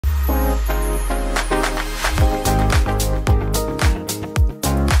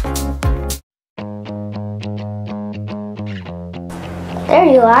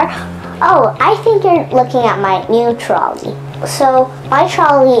there you are. Oh, I think you're looking at my new trolley. So my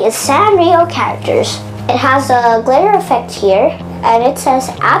trolley is Sanrio characters. It has a glitter effect here, and it says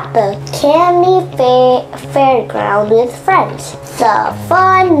at the Candy Fairground with friends. The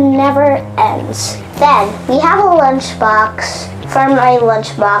fun never ends. Then we have a lunchbox for my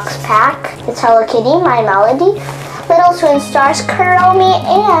lunchbox pack. It's Hello Kitty, My Melody, Little Twin Stars, Kuromi,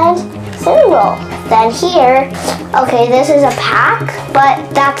 and Sanrio. Then here, okay, this is a pack,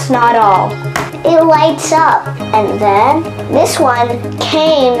 but that's not all. It lights up, and then this one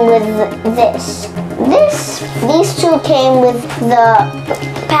came with this. These two came with the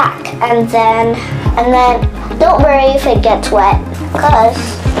pack, and then don't worry if it gets wet, because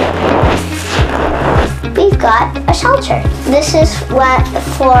we've got a shelter. This is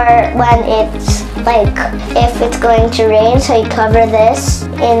for when it's like if it's going to rain, so you cover this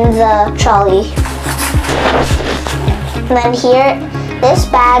in the trolley. And then here, this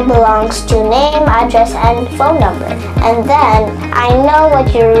bag belongs to name, address, and phone number. And then I know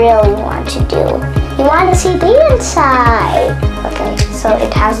what you really want to do. You want to see the inside. Okay, so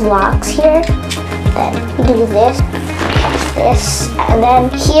it has locks here. Then do this, and then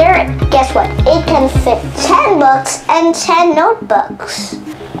here, guess what? It can fit 10 books and 10 notebooks.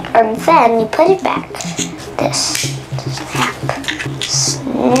 And then you put it back. This,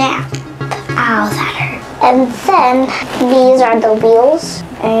 snap. Ow, that hurt. And then these are the wheels,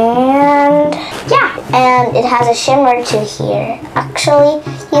 and yeah, and it has a shimmer to here. Actually,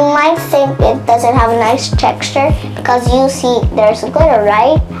 you might think it doesn't have a nice texture because you see there's glitter,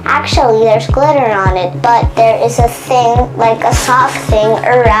 right? Actually, there's glitter on it, but there is a thing, like a soft thing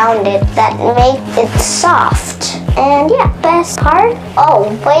around it that makes it soft. And yeah, best part? Oh,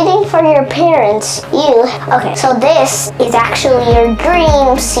 waiting for your parents. Okay, so this is actually your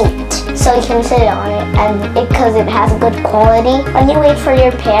dream seat. So you can sit on it, and because it has good quality, when you wait for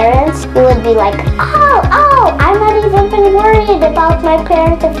your parents, you would be like, oh, I'm not even been worried about my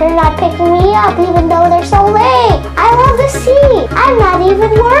parents if they're not picking me up, even though they're so late. I love the seat. I'm not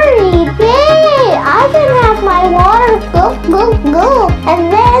even worried. Yay! I can have my water, go.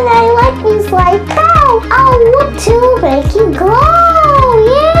 And then I like these like, I'll whoop to make you glow.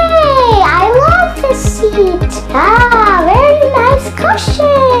 Yay! I love this seat.